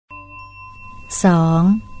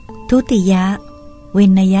2. ทุติยวิ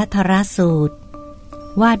นยธรสูตร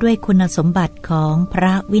ว่าด้วยคุณสมบัติของพร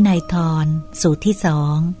ะวินัยธรสูตรที่สอ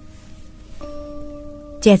ง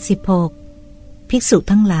76ภิกษุ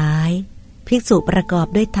ทั้งหลายภิกษุประกอบ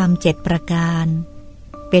ด้วยธรรม7ประการ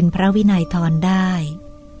เป็นพระวินัยธรได้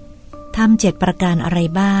ธรรม7ประการอะไร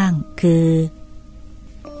บ้างคือ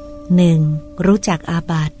 1. รู้จักอา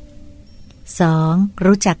บัติ 2.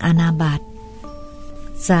 รู้จักอานาบัติ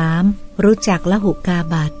 3. รู้จักละหุกา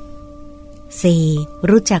บัติ 4.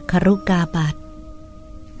 รู้จักครุกาบัติ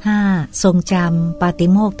 5. ทรงจำปาติ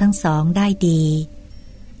โมกข์ทั้งสองได้ดี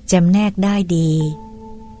จำแนกได้ดี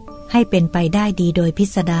ให้เป็นไปได้ดีโดยพิ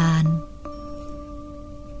สดาร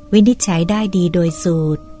วินิจฉัยได้ดีโดยสู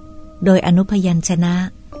ตรโดยอนุพยัญชนะ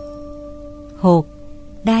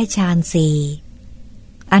 6. ได้ฌานสี่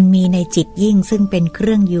อันมีในจิตยิ่งซึ่งเป็นเค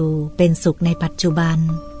รื่องอยู่เป็นสุขในปัจจุบัน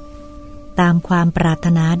ตามความปรารถ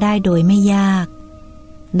นาได้โดยไม่ยาก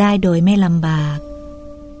ได้โดยไม่ลำบาก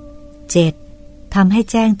 7. ทำให้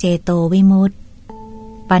แจ้งเจโตวิมุตติ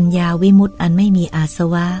ปัญญาวิมุตติอันไม่มีอาส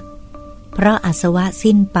วะเพราะอาสวะ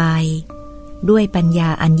สิ้นไปด้วยปัญญา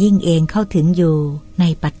อันยิ่งเองเข้าถึงอยู่ใน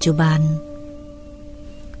ปัจจุบัน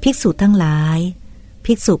ภิกษุทั้งหลาย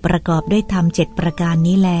ภิกษุประกอบด้วยธรรม7ประการ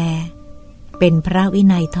นี้แลเป็นพระวิ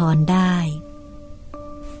นัยธรได้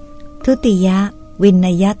ทุติยวิน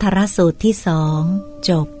ยธรสูตรที่สอง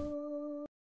จบ